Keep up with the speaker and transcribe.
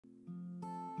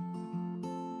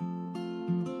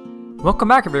Welcome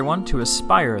back, everyone, to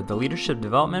Aspire, the Leadership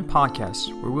Development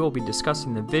Podcast, where we will be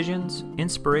discussing the visions,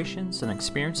 inspirations, and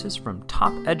experiences from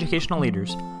top educational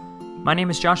leaders. My name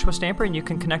is Joshua Stamper, and you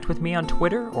can connect with me on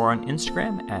Twitter or on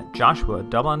Instagram at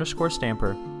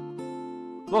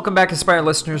Joshua_Stamper. Welcome back, Aspire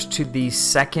listeners, to the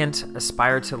second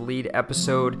Aspire to Lead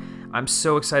episode. I'm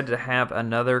so excited to have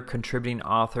another contributing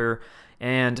author,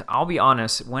 and I'll be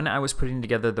honest, when I was putting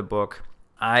together the book,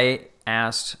 I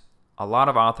asked a lot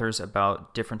of authors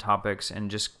about different topics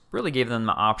and just really gave them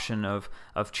the option of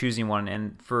choosing one.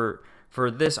 And for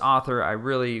this author, I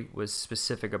really was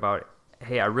specific about,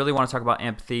 hey, I really want to talk about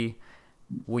empathy.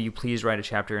 Will you please write a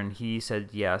chapter? And he said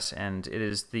yes, and it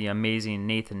is the amazing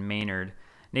Nathan Maynard.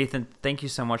 Nathan, thank you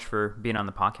so much for being on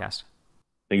the podcast.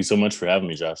 Thank you so much for having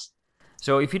me, Josh.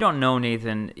 So if you don't know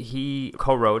Nathan, he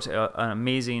co-wrote an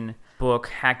amazing book,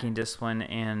 Hacking Discipline,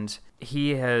 and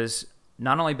he has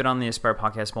not only been on the Aspire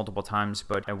podcast multiple times,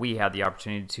 but we had the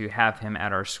opportunity to have him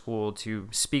at our school to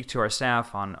speak to our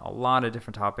staff on a lot of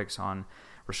different topics on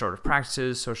restorative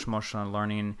practices, social emotional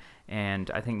learning,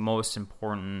 and I think most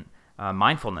important,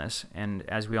 mindfulness. And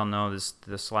as we all know,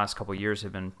 this last couple of years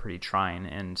have been pretty trying,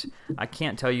 and I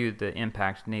can't tell you the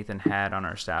impact Nathan had on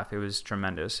our staff. It was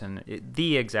tremendous, and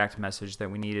the exact message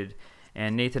that we needed.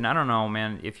 And Nathan, I don't know,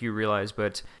 man, if you realize,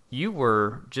 but you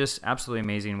were just absolutely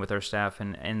amazing with our staff,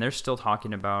 and they're still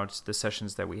talking about the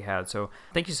sessions that we had. So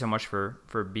thank you so much for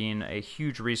being a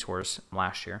huge resource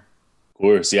last year. Of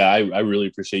course. Yeah, I really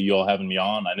appreciate you all having me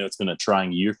on. I know it's been a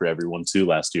trying year for everyone too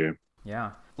last year.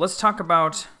 Yeah. Let's talk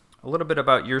about a little bit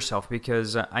about yourself,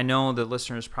 because I know the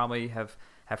listeners probably have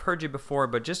heard you before,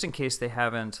 but just in case they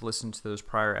haven't listened to those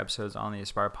prior episodes on the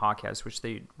Aspire podcast, which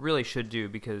they really should do,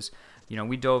 because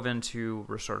we dove into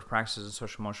restorative practices and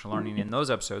social emotional learning in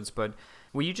those episodes. But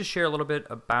will you just share a little bit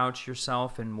about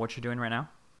yourself and what you're doing right now?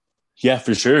 Yeah,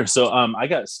 for sure. So I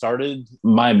got started,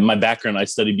 my background, I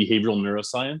studied behavioral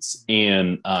neuroscience,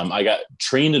 and I got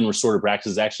trained in restorative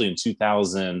practices actually in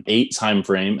 2008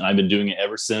 timeframe, and I've been doing it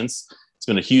ever since. It's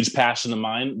been a huge passion of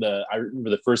mine. I remember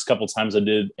the first couple of times I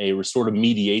did a restorative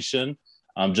mediation,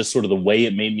 just sort of the way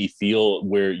it made me feel,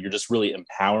 where you're just really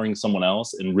empowering someone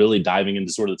else and really diving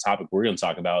into sort of the topic we're going to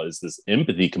talk about is this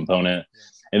empathy component.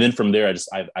 And then from there,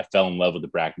 I fell in love with the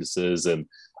practices. And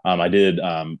I did,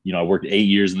 I worked 8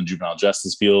 years in the juvenile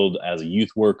justice field as a youth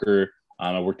worker.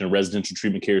 I worked in a residential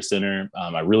treatment care center.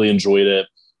 I really enjoyed it.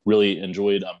 Really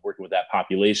enjoyed working with that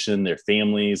population, their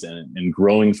families, and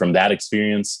growing from that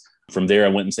experience. From there, I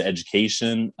went into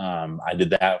education. I did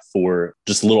that for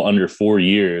just a little under 4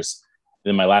 years.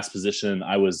 Then my last position,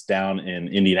 I was down in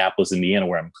Indianapolis, Indiana,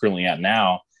 where I'm currently at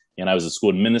now. And I was a school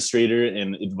administrator,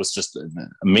 and it was just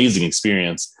an amazing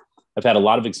experience. I've had a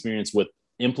lot of experience with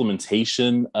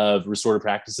implementation of restorative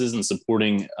practices and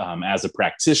supporting as a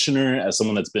practitioner, as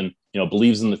someone that's been,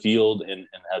 believes in the field and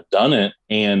have done it.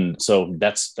 And so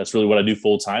that's really what I do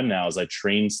full time now is I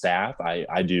train staff.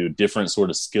 I do different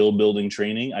sort of skill building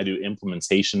training. I do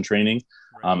implementation training.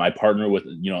 I partner with,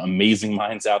 amazing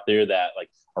minds out there that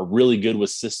are really good with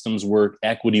systems work,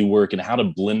 equity work, and how to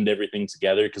blend everything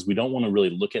together, because we don't want to really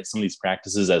look at some of these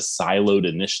practices as siloed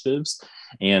initiatives.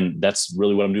 And that's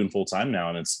really what I'm doing full time now.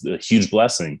 And it's a huge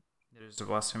blessing. It is a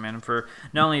blessing, man, for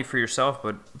not only for yourself,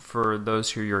 but for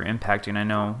those who you're impacting. I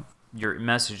know your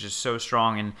message is so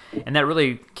strong, and that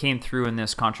really came through in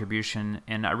this contribution.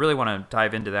 And I really want to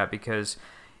dive into that, because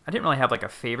I didn't really have a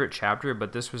favorite chapter,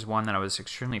 but this was one that I was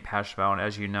extremely passionate about.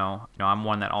 As you know, I'm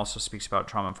one that also speaks about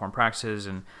trauma-informed practices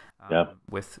and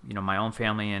with my own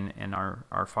family and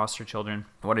our foster children.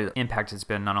 What an impact it's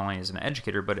been, not only as an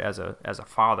educator but as a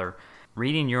father.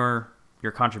 Reading your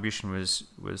contribution was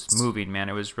moving, man.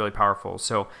 It was really powerful.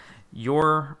 So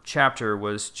your chapter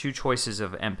was 2 choices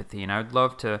of empathy, and I would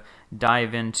love to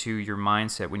dive into your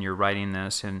mindset when you're writing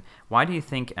this, and why do you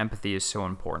think empathy is so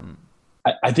important?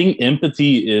 I think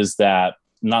empathy is that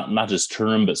not just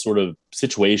term, but sort of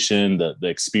situation, the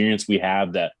experience we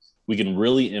have that we can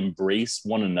really embrace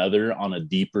one another on a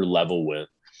deeper level with.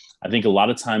 I think a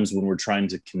lot of times when we're trying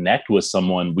to connect with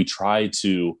someone, we try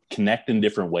to connect in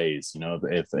different ways.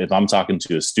 If I'm talking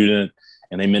to a student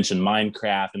and they mention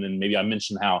Minecraft, and then maybe I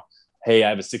mention how, hey, I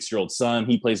have a 6-year-old son,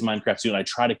 he plays Minecraft too, and I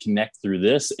try to connect through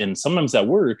this. And sometimes that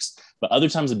works, but other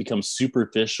times it becomes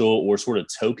superficial or sort of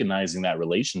tokenizing that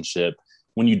relationship.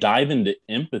 When you dive into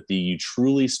empathy, you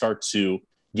truly start to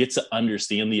get to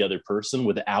understand the other person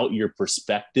without your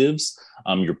perspectives,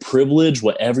 your privilege,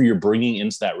 whatever you're bringing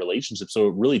into that relationship. So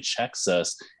it really checks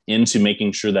us into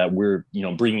making sure that we're,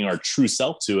 bringing our true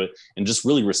self to it and just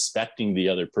really respecting the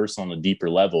other person on a deeper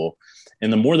level.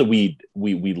 And the more that we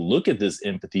look at this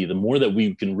empathy, the more that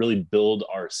we can really build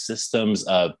our systems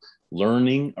of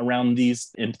learning around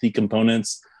these empathy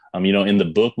components. In the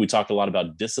book, we talked a lot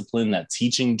about discipline, that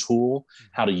teaching tool,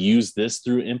 how to use this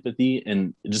through empathy.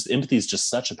 And just empathy is just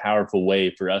such a powerful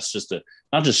way for us just to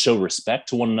not just show respect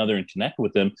to one another and connect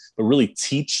with them, but really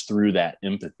teach through that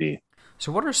empathy.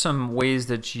 So what are some ways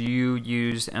that you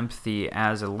used empathy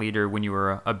as a leader when you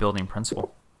were a building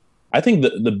principal? I think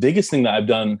the biggest thing that I've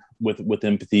done with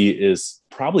empathy is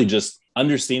probably just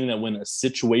understanding that when a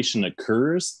situation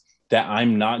occurs, that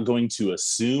I'm not going to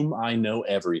assume I know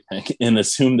everything and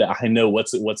assume that I know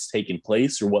what's taking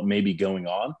place or what may be going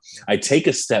on. I take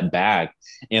a step back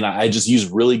and I just use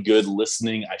really good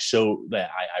listening. I show that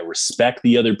I respect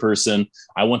the other person.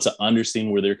 I want to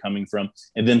understand where they're coming from.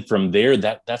 And then from there,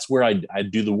 that's where I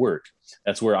do the work.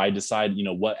 That's where I decide,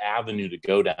 what avenue to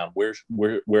go down,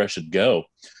 where I should go.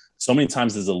 So many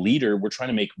times as a leader, we're trying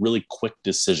to make really quick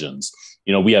decisions.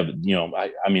 We have,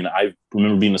 I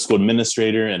remember being a school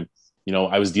administrator and,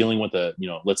 I was dealing with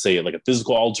let's say like a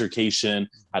physical altercation,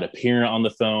 had a parent on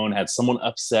the phone, had someone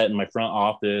upset in my front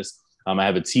office. I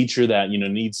have a teacher that,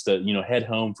 needs to, head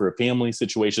home for a family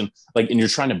situation. And you're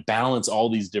trying to balance all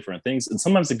these different things. And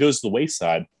sometimes it goes to the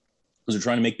wayside because we're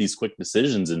trying to make these quick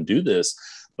decisions and do this.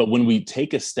 But when we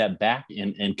take a step back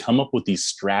and come up with these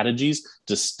strategies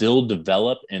to still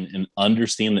develop and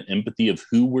understand the empathy of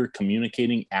who we're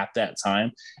communicating at that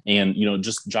time, and,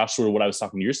 just Josh, sort of what I was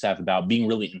talking to your staff about, being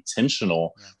really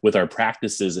intentional with our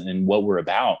practices and what we're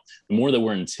about, the more that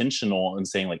we're intentional and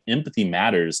saying like empathy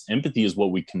matters, empathy is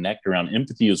what we connect around,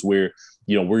 empathy is where,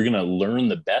 we're going to learn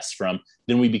the best from,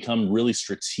 then we become really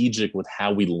strategic with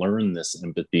how we learn this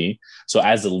empathy. So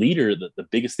as a leader, the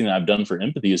biggest thing that I've done for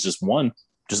empathy is just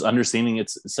understanding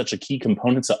it's such a key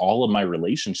component to all of my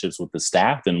relationships with the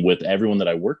staff and with everyone that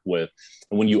I work with.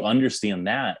 And when you understand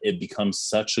that, it becomes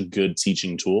such a good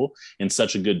teaching tool and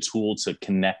such a good tool to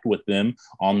connect with them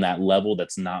on that level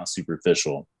that's not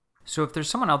superficial. So if there's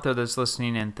someone out there that's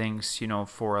listening and thinks,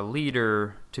 for a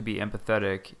leader to be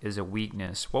empathetic is a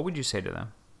weakness, what would you say to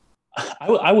them?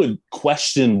 I would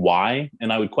question why,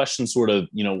 and I would question sort of,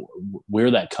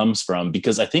 where that comes from,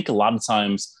 because I think a lot of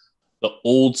times the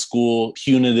old school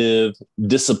punitive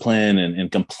discipline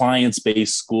and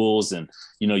compliance-based schools, and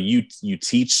you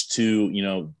teach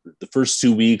to the first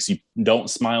 2 weeks you don't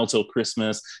smile till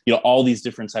Christmas, all these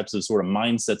different types of sort of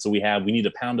mindsets that we have. We need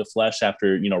a pound of flesh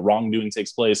after wrongdoing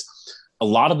takes place. A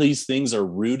lot of these things are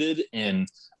rooted in,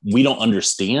 we don't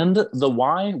understand the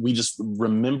why. We just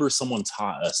remember someone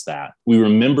taught us that. We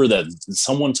remember that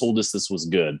someone told us this was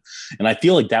good. And I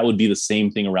feel like that would be the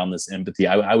same thing around this empathy.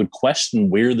 I would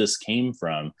question where this came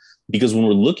from, because when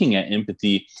we're looking at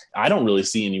empathy, I don't really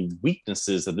see any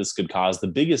weaknesses that this could cause. The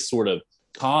biggest sort of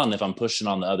con, if I'm pushing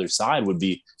on the other side, would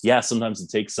be, sometimes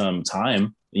it takes some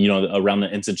time, around the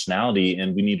intentionality,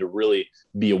 and we need to really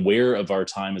be aware of our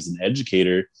time as an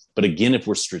educator. But again, if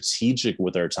we're strategic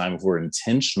with our time, if we're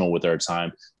intentional with our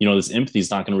time, this empathy is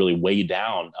not going to really weigh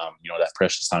down, that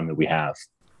precious time that we have.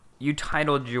 You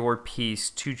titled your piece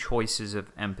 "Two Choices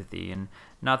of Empathy," and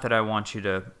not that I want you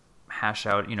to hash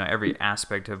out, every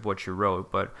aspect of what you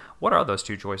wrote, but what are those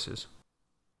two choices?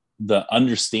 The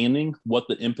understanding what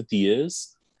the empathy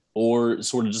is, or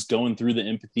sort of just going through the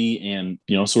empathy and,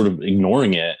 sort of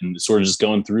ignoring it and sort of just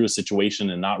going through a situation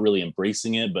and not really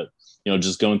embracing it, but,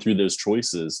 just going through those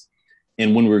choices.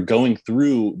 And when we're going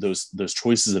through those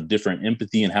choices of different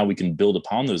empathy and how we can build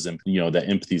upon those, that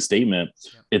empathy statement,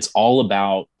 it's all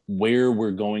about where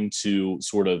we're going to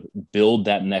sort of build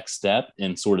that next step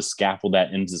and sort of scaffold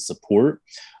that into support.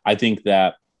 I think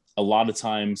that a lot of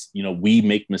times, we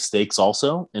make mistakes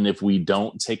also. And if we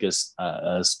don't take a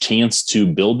chance to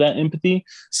build that empathy,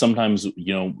 sometimes,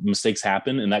 mistakes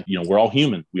happen, and that, we're all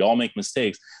human. We all make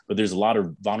mistakes, but there's a lot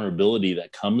of vulnerability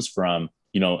that comes from,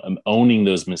 owning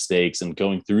those mistakes and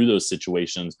going through those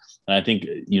situations. And I think,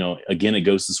 again, it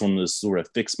goes to some of the sort of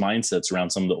fixed mindsets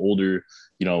around some of the older,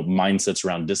 mindsets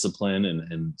around discipline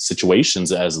and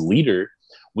situations. As a leader,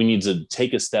 we need to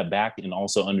take a step back and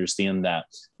also understand that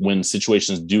when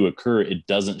situations do occur, it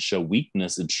doesn't show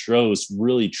weakness. It shows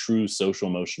really true social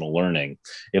emotional learning.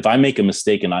 If I make a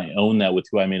mistake and I own that with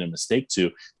who I made a mistake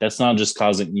to, that's not just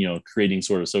causing, creating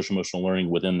sort of social emotional learning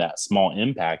within that small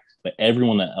impact, but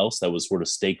everyone else that was sort of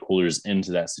stakeholders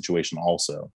into that situation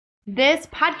also. This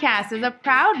podcast is a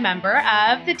proud member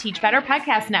of the Teach Better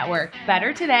Podcast Network.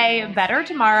 Better today, better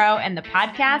tomorrow, and the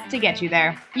podcast to get you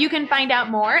there. You can find out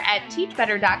more at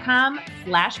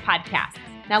teachbetter.com/podcasts.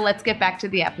 Now let's get back to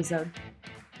the episode.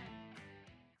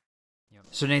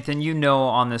 So Nathan,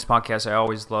 on this podcast, I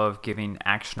always love giving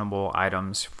actionable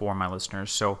items for my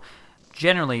listeners. So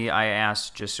generally I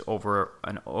ask just over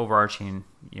an overarching,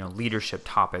 leadership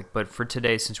topic. But for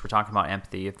today, since we're talking about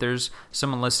empathy, if there's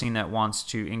someone listening that wants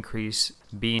to increase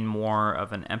being more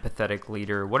of an empathetic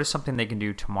leader, what is something they can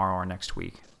do tomorrow or next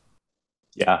week?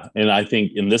 Yeah. And I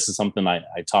think, and this is something I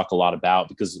talk a lot about,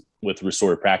 because with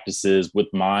restorative practices, with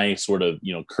my sort of,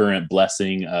 current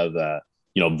blessing of,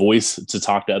 voice to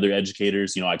talk to other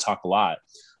educators, I talk a lot.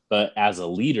 But as a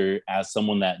leader, as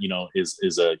someone that,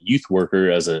 is a youth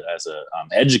worker, as a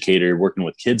educator working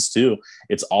with kids too,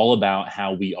 it's all about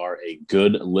how we are a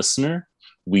good listener.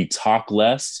 We talk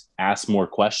less, ask more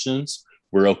questions.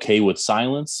 We're okay with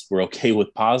silence. We're okay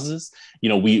with pauses.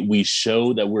 We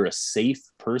show that we're a safe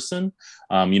person.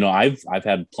 I've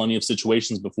had plenty of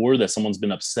situations before that someone's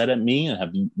been upset at me and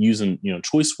have using,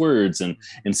 choice words, and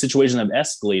in situations have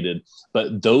escalated.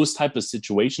 But those type of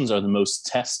situations are the most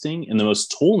testing and the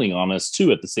most tolling on us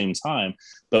too at the same time.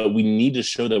 But we need to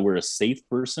show that we're a safe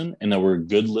person and that we're a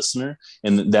good listener,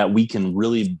 and that we can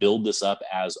really build this up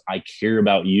as, I care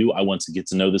about you. I want to get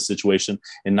to know this situation,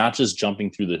 and not just jumping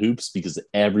through the hoops, because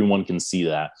everyone can see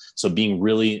that. So being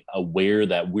really aware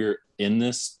that we're in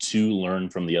this to learn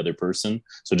from the other person.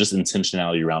 So just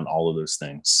intentionality around all of those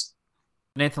things.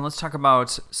 Nathan, let's talk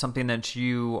about something that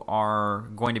you are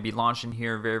going to be launching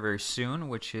here very, very soon,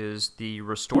 which is the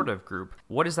restorative group.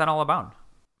 What is that all about?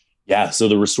 Yeah, so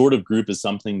the restorative group is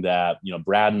something that,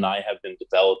 Brad and I have been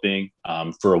developing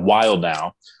for a while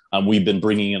now. We've been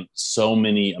bringing in so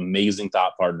many amazing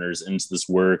thought partners into this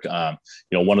work.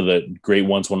 One of the great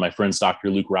ones, one of my friends, Dr.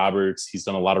 Luke Roberts, he's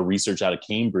done a lot of research out of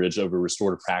Cambridge over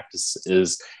restorative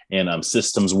practices and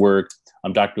systems work.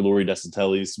 Dr. Lori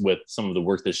Desatellis with some of the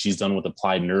work that she's done with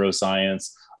applied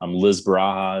neuroscience. Liz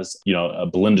Barajas,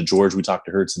 Belinda George, we talked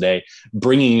to her today,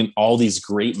 bringing in all these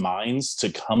great minds to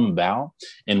come about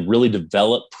and really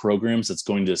develop programs that's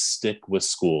going to stick with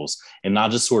schools and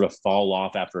not just sort of fall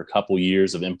off after a couple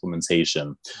years of implementation.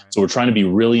 Right. So we're trying to be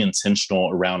really intentional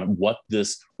around what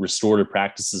this restorative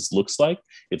practices looks like.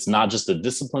 It's not just the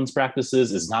disciplines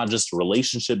practices. It's not just a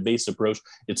relationship-based approach.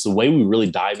 It's the way we really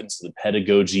dive into the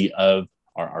pedagogy of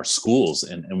our schools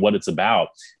and what it's about.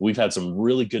 We've had some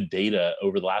really good data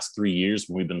over the last 3 years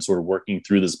when we've been sort of working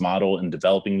through this model and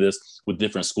developing this with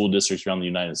different school districts around the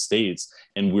United States.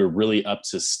 And we're really up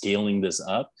to scaling this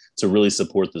up to really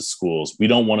support the schools. We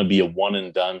don't want to be a one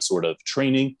and done sort of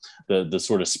training, the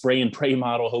sort of spray and pray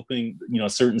model, hoping,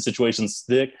 certain situations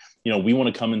stick. We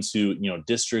want to come into,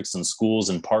 districts and schools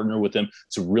and partner with them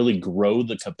to really grow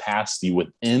the capacity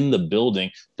within the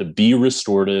building to be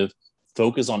restorative,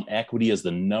 focus on equity as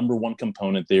the number one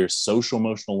component there, social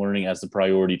emotional learning as the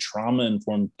priority,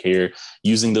 trauma-informed care,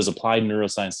 using those applied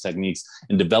neuroscience techniques,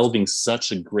 and developing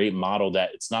such a great model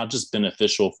that it's not just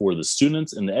beneficial for the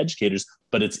students and the educators,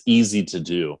 but it's easy to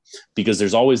do. Because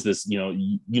there's always this,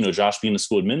 Josh, being a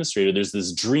school administrator, there's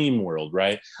this dream world,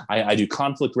 right? I do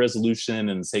conflict resolution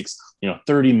and it takes,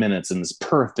 30 minutes and it's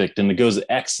perfect and it goes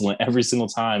excellent every single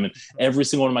time. And every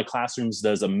single one of my classrooms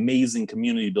does amazing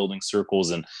community building circles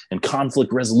and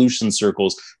conflict resolution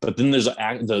circles. But then there's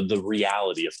the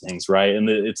reality of things, right? And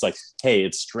it's like, hey,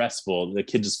 it's stressful. The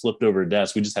kid just flipped over a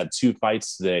desk. We just had 2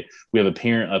 fights today. We have a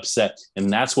parent upset. And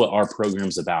that's what our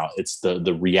program's about. It's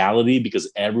the reality, because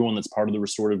everyone that's part of the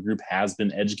restorative group has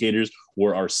been educators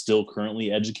or are still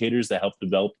currently educators that help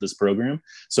develop this program.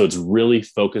 So it's really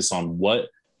focused on what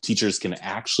teachers can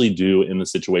actually do in the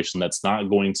situation that's not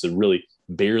going to really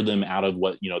bear them out of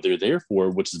what they're there for,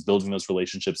 which is building those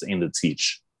relationships and to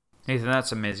teach. Nathan,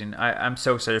 that's amazing. I'm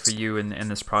so excited for you in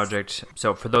this project.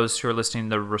 So for those who are listening,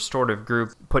 the restorative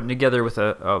group putting together with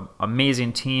a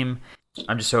amazing team.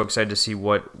 I'm just so excited to see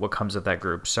what comes of that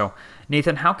group. So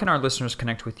Nathan, how can our listeners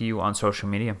connect with you on social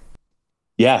media?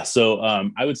 Yeah, so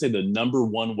I would say the number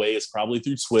one way is probably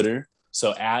through Twitter.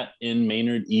 So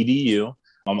 @InMaynardEDU.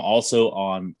 I'm also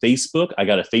on Facebook. I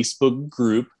got a Facebook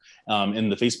group,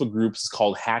 and the Facebook group is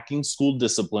called Hacking School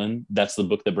Discipline. That's the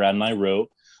book that Brad and I wrote.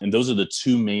 And those are the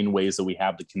 2 main ways that we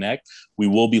have to connect. We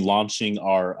will be launching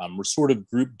our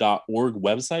restorativegroup.org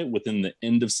website within the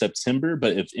end of September.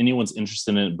 But if anyone's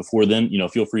interested in it before then,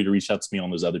 feel free to reach out to me on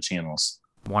those other channels.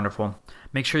 Wonderful.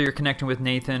 Make sure you're connecting with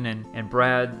Nathan and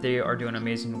Brad. They are doing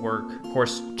amazing work. Of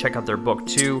course, check out their book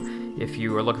too. If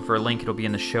you are looking for a link, it'll be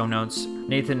in the show notes.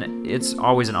 Nathan, it's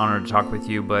always an honor to talk with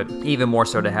you, but even more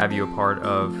so to have you a part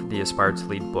of the Aspire to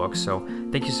Lead book. So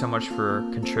thank you so much for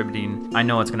contributing. I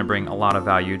know it's going to bring a lot of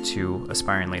value to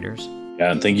aspiring leaders.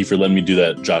 Yeah, and thank you for letting me do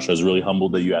that, Josh. I was really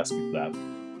humbled that you asked me for that.